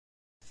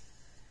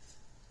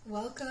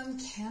Welcome,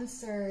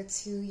 Cancer,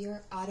 to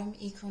your autumn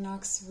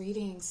equinox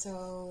reading.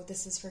 So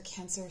this is for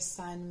Cancer,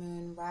 Sun,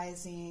 Moon,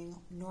 Rising,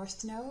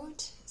 North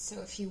Node. So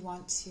if you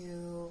want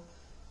to,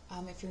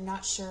 if you're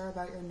not sure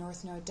about your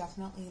North Node,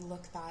 definitely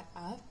look that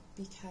up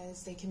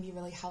because they can be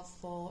really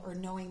helpful, or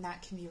knowing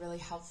that can be really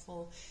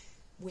helpful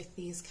with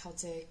these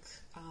Celtic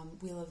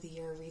Wheel of the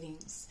Year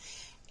readings.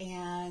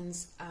 And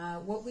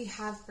what we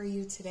have for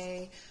you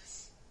today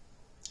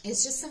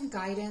it's just some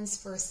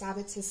guidance for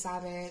Sabbath to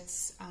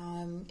Sabbath.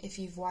 If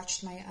you've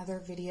watched my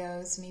other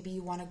videos, maybe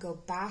you want to go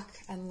back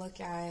and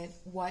look at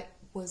what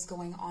was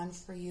going on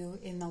for you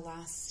in the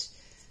last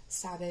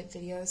Sabbath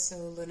video. So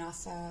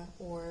Lunasa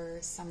or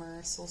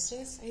Summer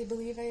Solstice, I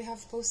believe I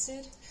have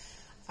posted.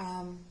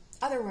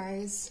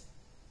 Otherwise,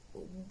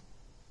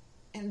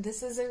 and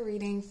this is a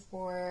reading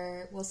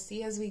for, we'll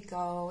see as we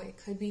go. It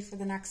could be for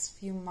the next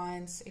few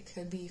months. It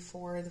could be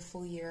for the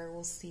full year.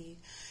 We'll see.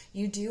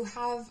 You do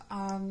have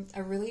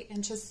a really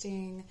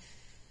interesting,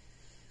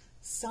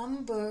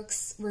 some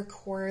books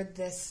record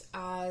this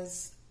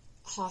as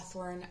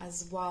Hawthorne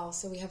as well.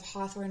 So we have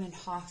Hawthorne and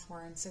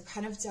Hawthorne. So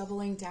kind of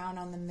doubling down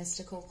on the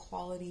mystical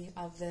quality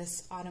of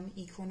this autumn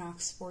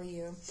equinox for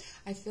you.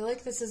 I feel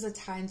like this is a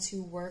time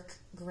to work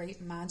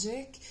great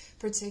magic,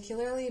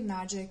 particularly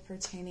magic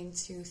pertaining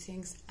to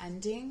things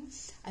ending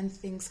and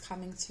things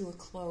coming to a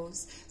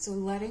close. So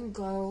letting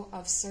go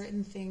of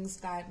certain things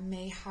that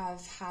may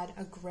have had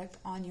a grip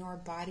on your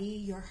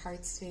body, your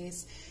heart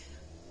space,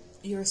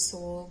 your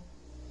soul.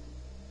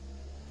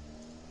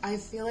 I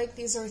feel like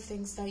these are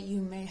things that you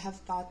may have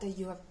thought that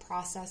you have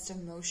processed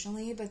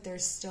emotionally, but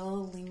there's still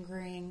a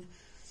lingering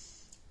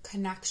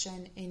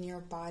connection in your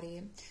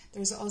body.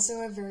 There's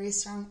also a very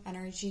strong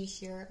energy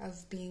here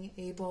of being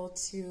able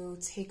to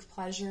take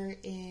pleasure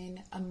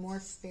in a more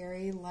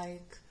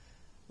fairy-like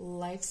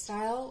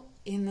lifestyle,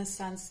 in the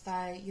sense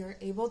that you're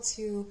able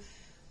to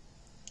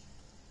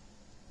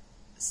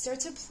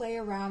start to play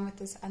around with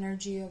this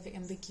energy of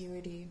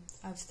ambiguity,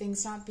 of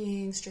things not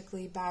being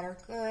strictly bad or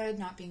good,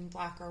 not being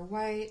black or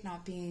white,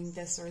 not being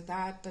this or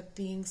that, but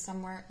being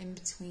somewhere in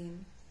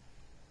between.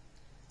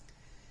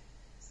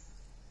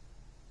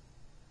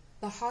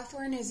 The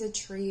hawthorn is a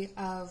tree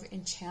of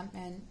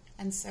enchantment,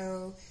 and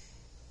so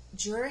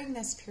during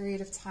this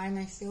period of time,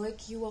 I feel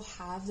like you will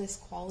have this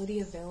quality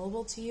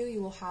available to you.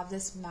 You will have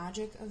this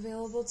magic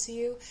available to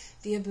you,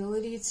 the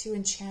ability to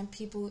enchant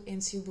people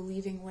into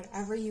believing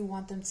whatever you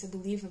want them to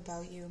believe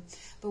about you.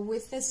 But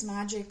with this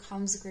magic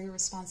comes great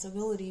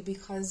responsibility,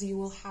 because you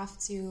will have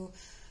to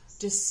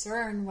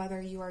discern whether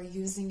you are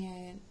using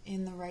it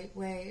in the right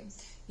way.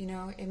 You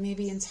know, it may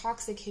be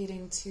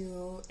intoxicating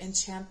to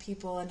enchant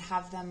people and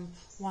have them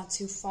want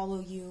to follow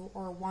you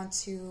or want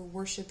to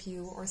worship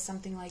you or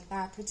something like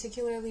that,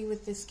 particularly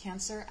with this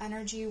Cancer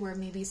energy where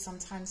maybe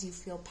sometimes you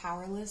feel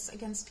powerless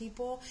against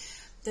people.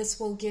 This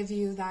will give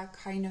you that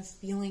kind of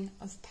feeling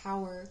of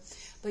power,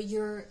 but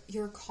you're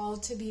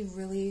called to be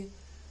really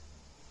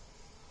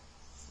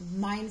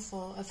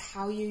mindful of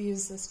how you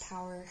use this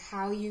power,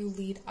 how you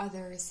lead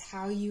others,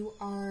 how you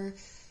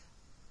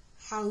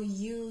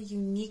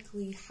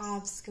uniquely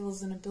have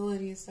skills and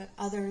abilities that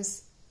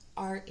others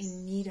are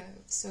in need of.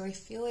 So I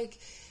feel like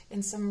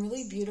in some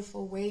really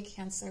beautiful way,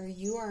 Cancer,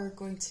 you are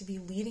going to be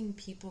leading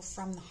people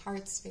from the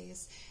heart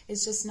space.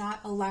 It's just not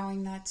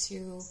allowing that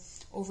to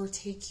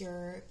overtake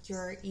your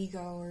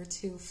ego or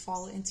to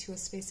fall into a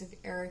space of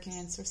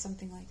arrogance or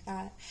something like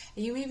that.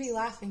 And you may be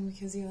laughing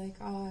because you're like,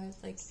 oh,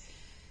 like,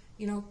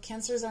 you know,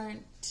 Cancers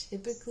aren't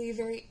typically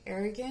very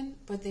arrogant,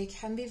 but they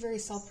can be very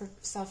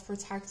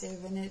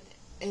self-protective, and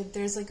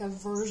there's like a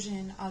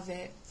version of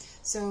it.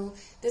 So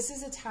this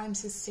is a time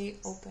to stay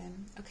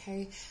open,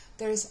 okay?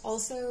 There's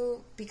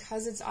also,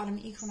 because it's autumn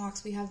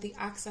equinox, we have the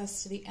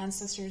access to the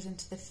ancestors and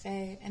to the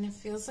Fae, and it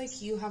feels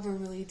like you have a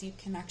really deep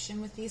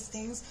connection with these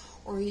things,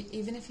 or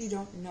even if you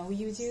don't know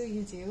you do,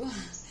 you do.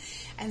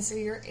 And so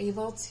you're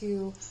able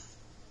to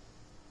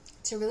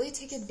really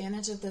take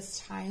advantage of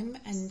this time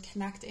and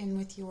connect in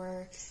with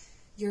your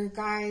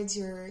guides,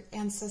 your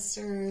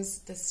ancestors,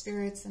 the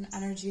spirits and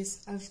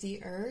energies of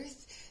the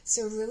earth.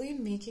 So really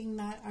making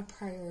that a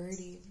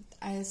priority,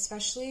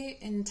 especially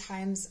in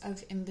times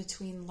of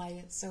in-between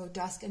light. So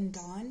dusk and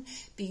dawn,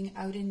 being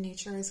out in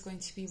nature is going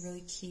to be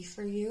really key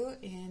for you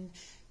in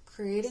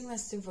creating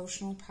this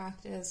devotional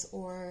practice,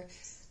 or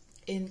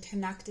in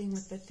connecting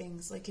with the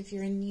things. Like if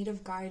you're in need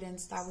of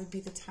guidance, that would be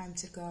the time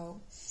to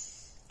go.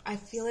 I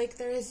feel like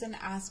there is an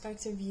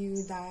aspect of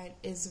you that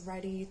is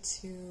ready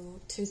to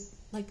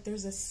like,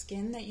 there's a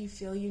skin that you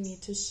feel you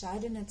need to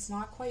shed, and it's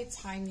not quite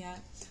time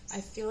yet.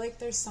 I feel like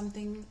there's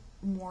something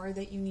more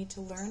that you need to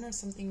learn, or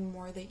something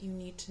more that you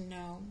need to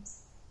know.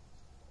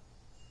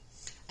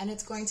 And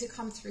it's going to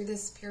come through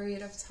this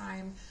period of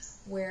time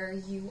where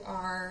you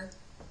are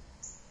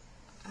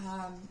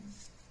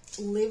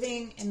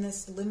living in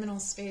this liminal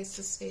space,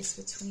 the space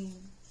between.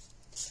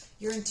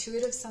 Your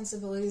intuitive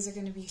sensibilities are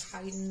going to be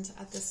heightened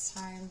at this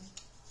time.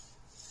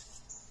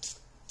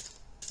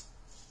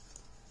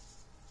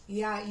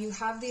 Yeah, you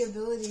have the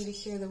ability to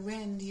hear the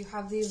wind. You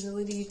have the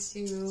ability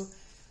to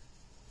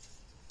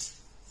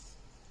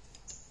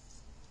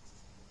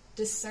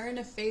discern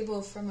a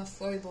fable from a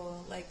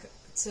foible, like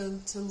to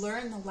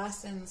learn the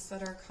lessons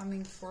that are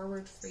coming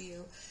forward for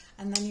you.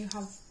 And then you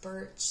have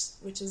birch,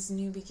 which is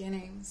new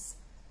beginnings.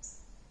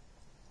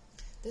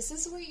 This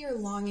is what you're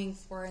longing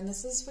for, and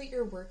this is what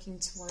you're working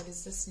toward,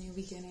 is this new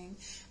beginning.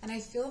 And I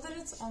feel that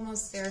it's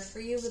almost there for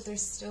you, but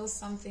there's still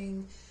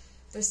something.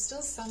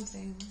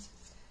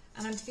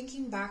 And I'm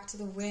thinking back to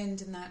the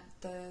wind, and that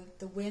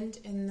the wind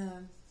in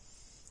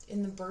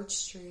the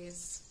birch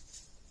trees.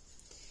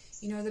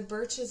 You know, the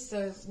birch is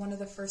one of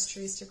the first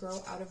trees to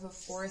grow out of a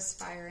forest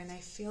fire, and I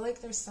feel like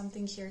there's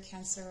something here,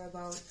 Cancer,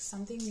 about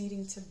something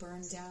needing to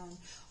burn down.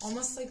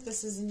 Almost like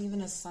this isn't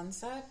even a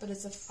sunset, but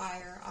it's a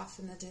fire off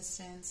in the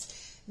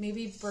distance.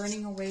 Maybe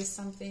burning away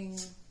something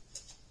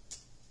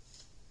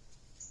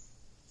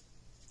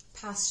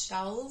past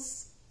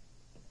shells,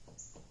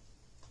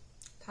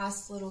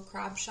 past little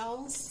crab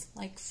shells,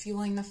 like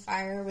fueling the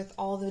fire with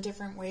all the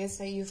different ways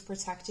that you've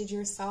protected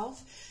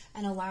yourself,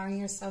 and allowing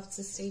yourself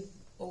to stay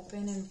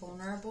open and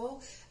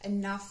vulnerable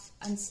enough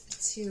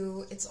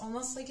to, it's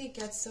almost like it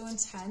gets so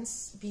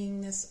intense being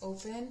this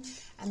open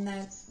and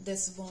that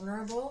this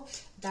vulnerable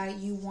that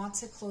you want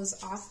to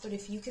close off. But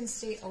if you can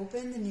stay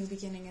open, the new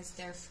beginning is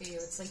there for you.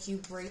 It's like you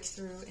break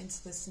through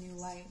into this new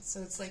light.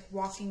 So it's like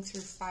walking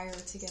through fire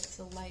to get to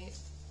the light.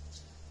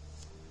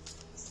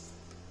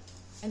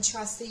 And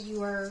trust that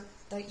you are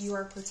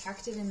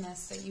protected in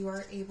this, that you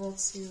are able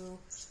to,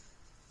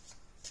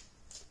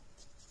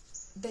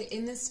 that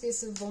in this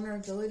space of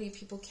vulnerability,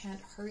 people can't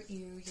hurt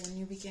you. Your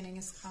new beginning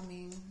is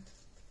coming.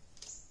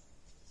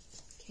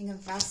 King of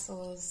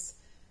Vessels.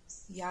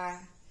 Yeah.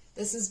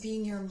 This is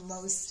being your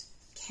most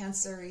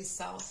Cancer-y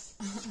self.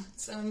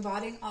 So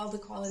embodying all the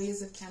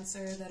qualities of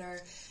Cancer that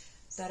are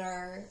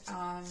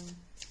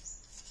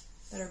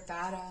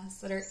badass,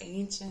 that are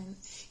ancient.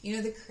 You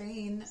know, the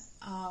crane,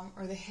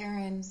 or the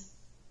heron,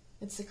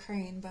 it's a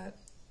crane, but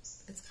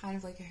it's kind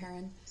of like a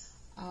heron,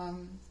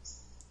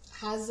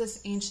 has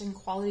this ancient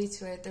quality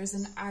to it. There's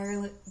an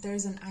island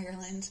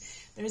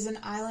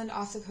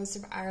off the coast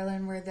of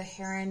Ireland where the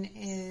heron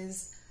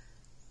is,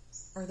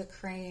 or the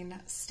crane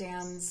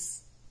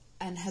stands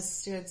and has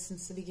stood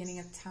since the beginning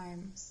of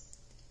time.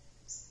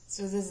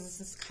 So this is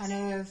this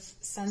kind of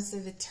sense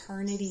of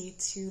eternity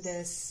to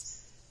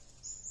this,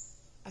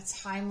 a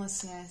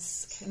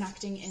timelessness,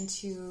 connecting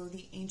into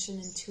the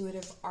ancient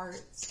intuitive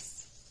arts.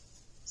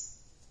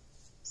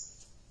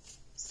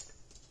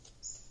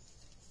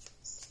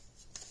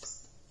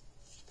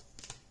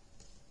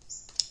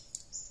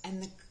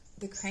 And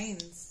the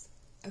cranes.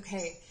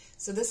 Okay,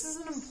 so this is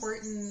an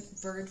important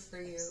bird for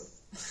you.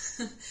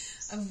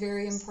 A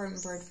very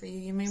important bird for you.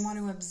 You may want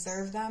to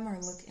observe them or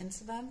look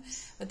into them.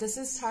 But this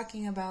is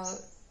talking about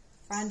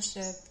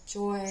friendship,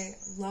 joy,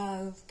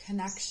 love,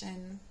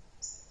 connection.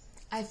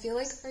 I feel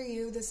like for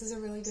you, this is a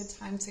really good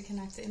time to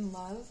connect in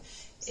love.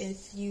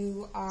 If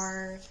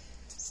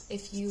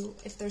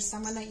there's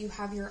someone that you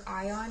have your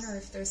eye on, or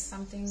if there's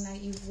something that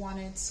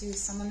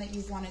someone that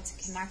you've wanted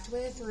to connect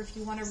with, or if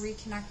you want to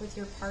reconnect with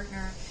your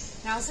partner,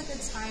 now's a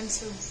good time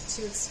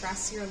to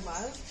express your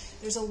love.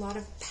 There's a lot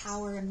of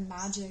power and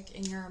magic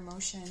in your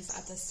emotions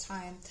at this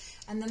time.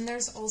 And then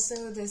there's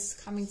also this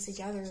coming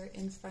together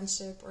in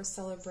friendship or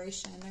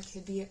celebration. There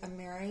could be a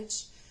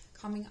marriage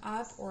coming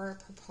up, or a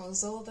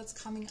proposal that's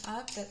coming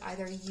up, that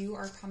either you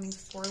are coming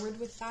forward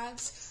with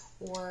that,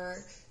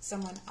 or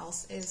someone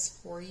else is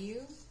for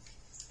you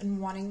and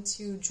wanting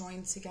to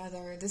join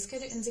together. This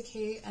could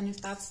indicate, and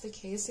if that's the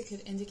case, it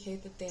could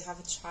indicate that they have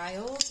a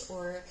child,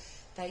 or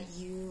that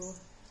you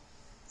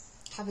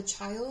have a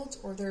child,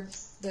 or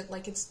that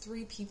like it's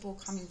three people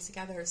coming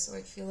together. So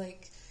I feel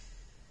like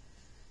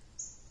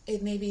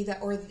it may be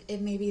that, or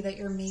it may be that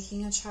you're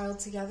making a child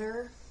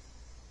together,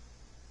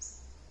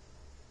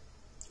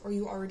 or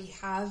you already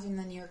have, and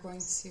then you're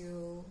going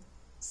to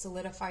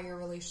solidify your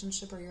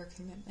relationship or your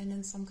commitment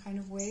in some kind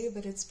of way.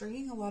 But it's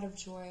bringing a lot of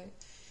joy.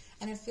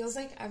 And it feels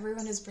like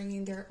everyone is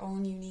bringing their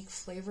own unique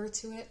flavor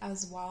to it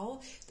as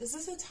well. This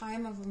is a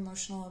time of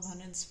emotional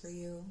abundance for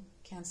you,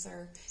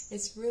 Cancer.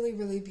 It's really,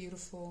 really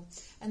beautiful.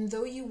 And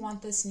though you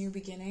want this new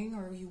beginning,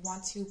 or you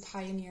want to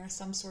pioneer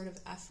some sort of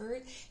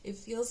effort, it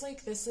feels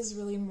like this is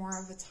really more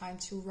of a time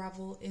to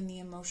revel in the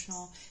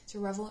emotional, to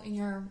revel in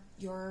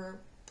your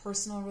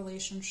personal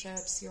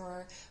relationships,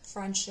 your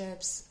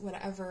friendships,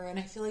 whatever. And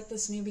I feel like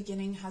this new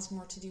beginning has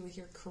more to do with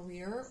your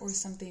career, or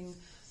something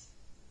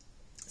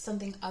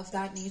of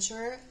that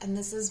nature. And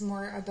this is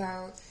more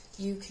about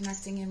you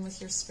connecting in with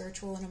your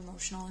spiritual and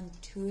emotional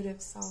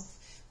intuitive self.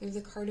 We have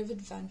the card of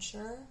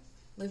adventure,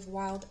 live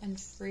wild and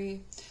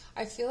free.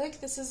 I feel like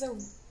this is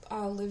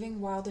a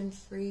living wild and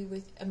free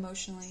with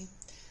emotionally,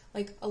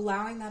 like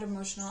allowing that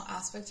emotional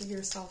aspect of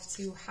yourself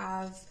to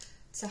have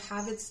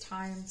its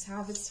time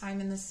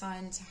in the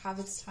sun, to have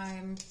its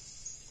time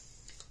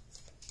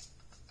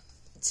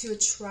to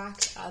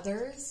attract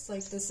others.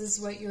 Like, this is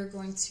what you're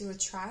going to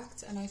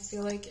attract. And I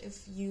feel like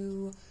if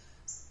you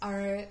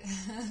are,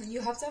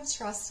 you have to have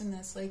trust in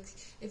this. Like,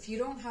 if you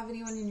don't have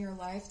anyone in your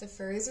life, the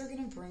fairies are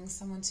going to bring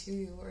someone to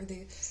you, or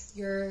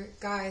your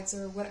guides,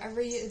 or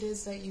whatever it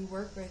is that you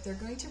work with, they're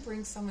going to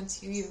bring someone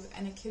to you,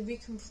 and it could be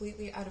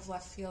completely out of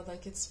left field.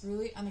 Like, it's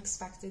really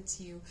unexpected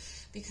to you,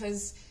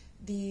 because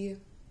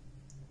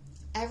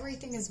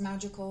everything is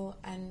magical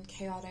and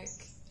chaotic,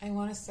 I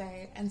want to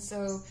say. And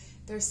so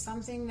there's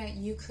something that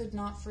you could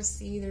not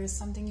foresee, there's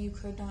something you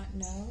could not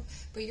know,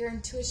 but your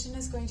intuition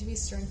is going to be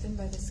strengthened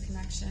by this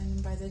connection,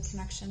 by the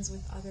connections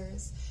with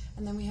others.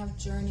 And then we have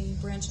journey,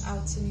 branch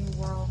out to new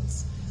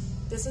worlds.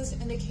 This is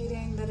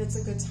indicating that it's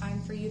a good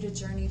time for you to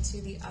journey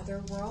to the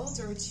other world,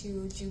 or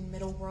to do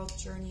middle world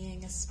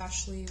journeying,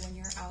 especially when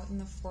you're out in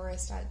the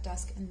forest at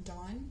dusk and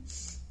dawn.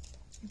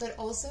 But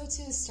also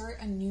to start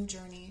a new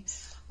journey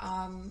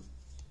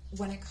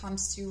when it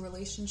comes to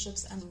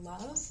relationships and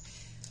love.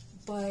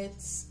 But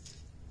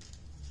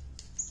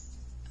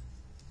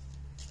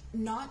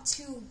not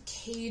to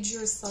cage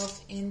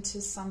yourself into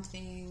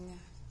something.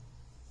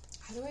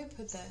 How do I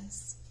put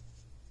this?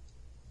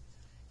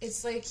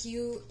 It's like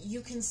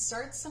you can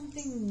start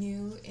something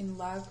new in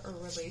love or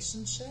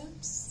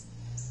relationships,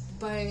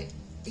 but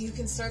you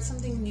can start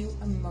something new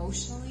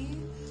emotionally,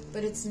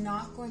 but it's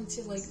not going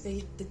to, like,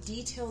 the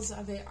details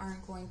of it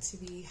aren't going to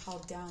be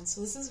held down.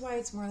 So this is why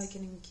it's more like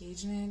an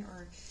engagement,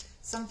 or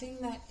something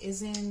that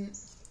isn't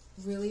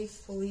really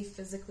fully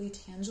physically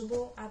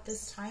tangible at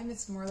this time.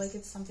 It's more like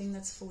it's something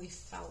that's fully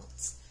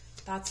felt.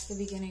 That's the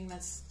beginning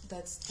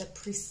that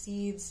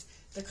precedes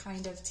the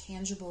kind of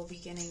tangible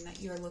beginning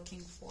that you're looking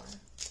for.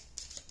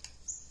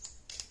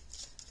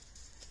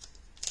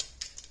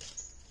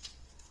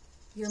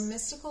 Your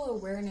mystical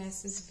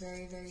awareness is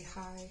very, very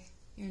high.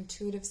 Your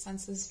intuitive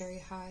sense is very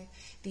high.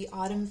 The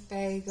autumn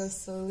fae, go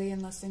slowly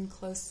and listen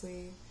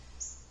closely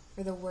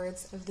for the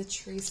words of the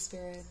tree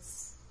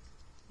spirits.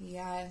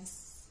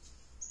 Yes.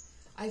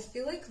 I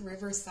feel like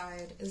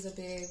Riverside is a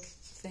big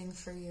thing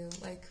for you.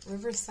 Like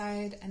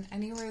Riverside and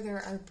anywhere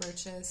there are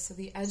birches, so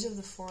the edge of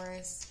the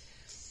forest.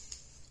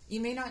 You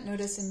may not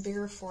notice in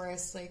bigger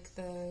forests, like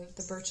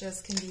the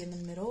birches can be in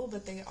the middle,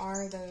 but they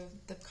are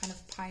the kind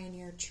of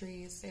pioneer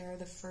trees. They are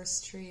the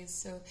first trees.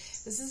 So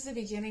this is the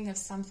beginning of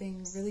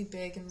something really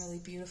big and really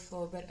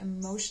beautiful, but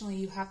emotionally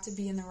you have to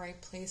be in the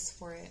right place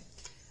for it,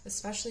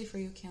 especially for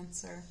you,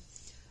 Cancer.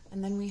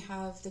 And then we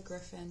have the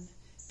griffin.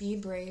 Be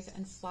brave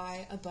and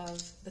fly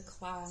above the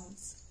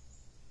clouds.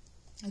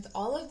 With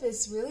all of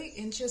this really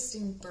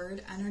interesting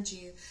bird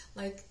energy,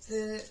 like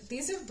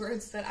these are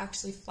birds that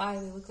actually fly.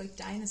 They look like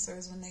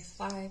dinosaurs when they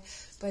fly,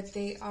 but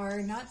they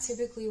are not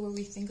typically what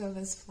we think of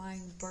as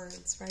flying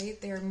birds, right?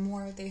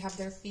 They have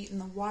their feet in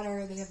the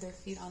water, they have their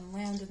feet on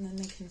land, and then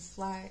they can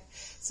fly.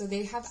 So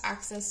they have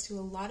access to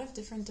a lot of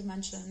different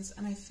dimensions,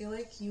 and I feel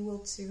like you will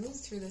too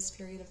through this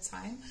period of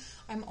time.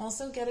 I'm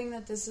also getting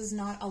that this is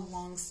not a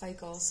long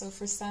cycle. So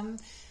for some,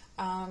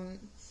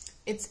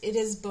 it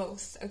is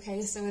both,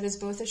 okay? So it is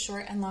both a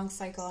short and long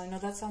cycle. I know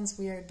that sounds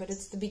weird, but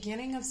it's the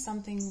beginning of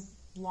something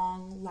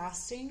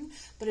long-lasting,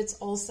 but it's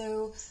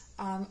also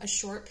a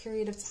short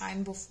period of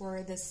time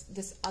before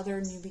this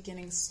other new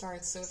beginning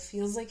starts. So it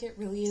feels like it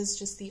really is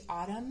just the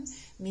autumn,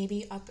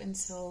 maybe up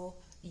until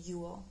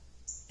Yule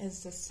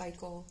is the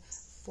cycle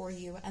for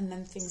you, and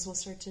then things will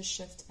start to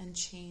shift and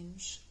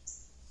change.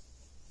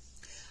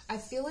 I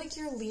feel like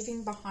you're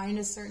leaving behind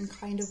a certain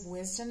kind of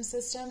wisdom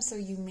system, so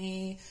you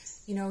may,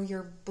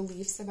 your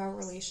beliefs about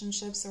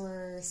relationships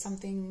or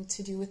something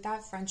to do with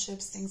that,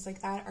 friendships, things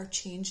like that are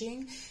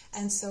changing,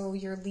 and so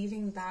you're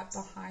leaving that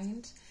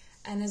behind.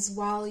 And as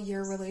well,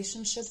 your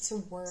relationship to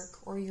work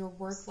or your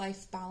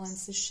work-life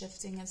balance is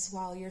shifting as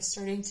well. You're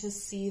starting to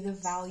see the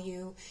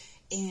value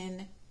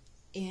in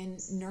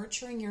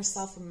nurturing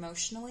yourself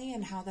emotionally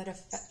and how that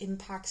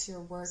impacts your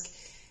work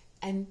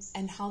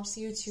and helps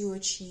you to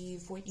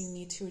achieve what you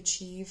need to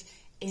achieve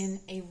in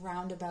a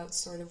roundabout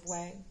sort of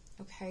way.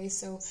 Okay,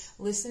 so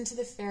listen to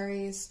the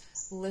fairies,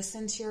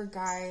 listen to your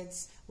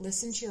guides,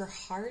 listen to your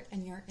heart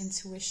and your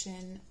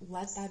intuition.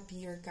 Let that be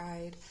your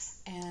guide,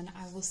 and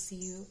I will see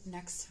you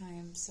next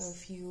time. So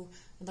if you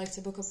would like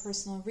to book a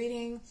personal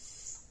reading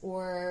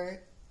or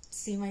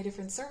see my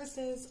different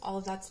services, all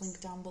of that's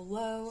linked down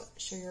below.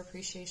 Show your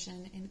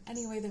appreciation in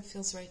any way that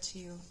feels right to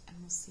you, and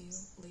we'll see you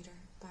later.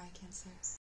 Bye, Cancer.